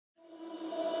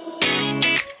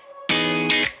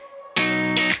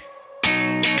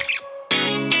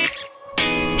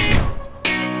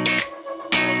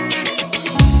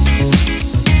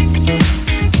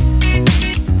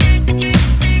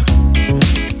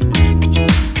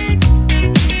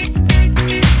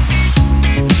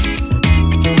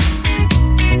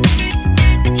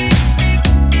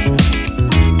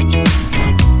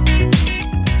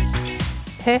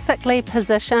perfectly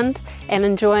positioned and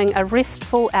enjoying a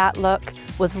restful outlook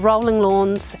with rolling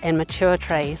lawns and mature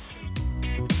trees.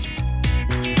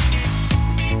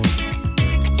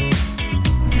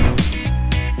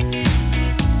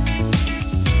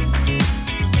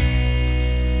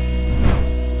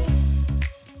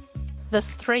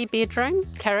 This 3-bedroom,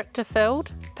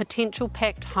 character-filled,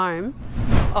 potential-packed home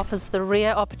offers the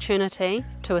rare opportunity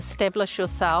to establish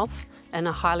yourself in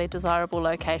a highly desirable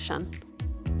location.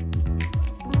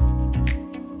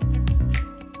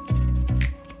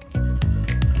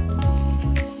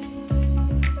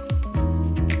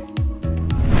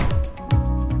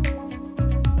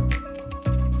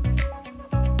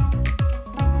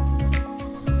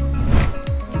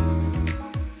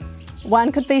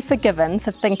 One could be forgiven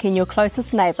for thinking your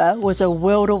closest neighbour was a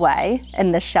world away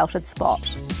in this sheltered spot.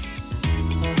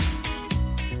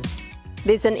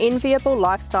 There's an enviable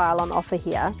lifestyle on offer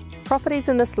here. Properties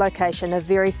in this location are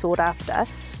very sought after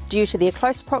due to their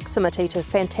close proximity to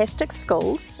fantastic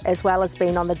schools, as well as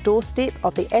being on the doorstep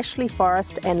of the Ashley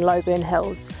Forest and Lowburn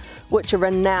Hills, which are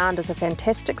renowned as a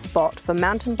fantastic spot for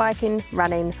mountain biking,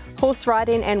 running, horse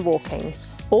riding and walking.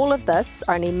 All of this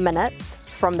only minutes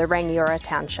from the Rangiora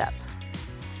township.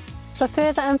 For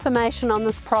further information on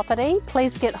this property,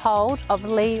 please get hold of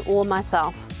Lee or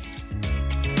myself.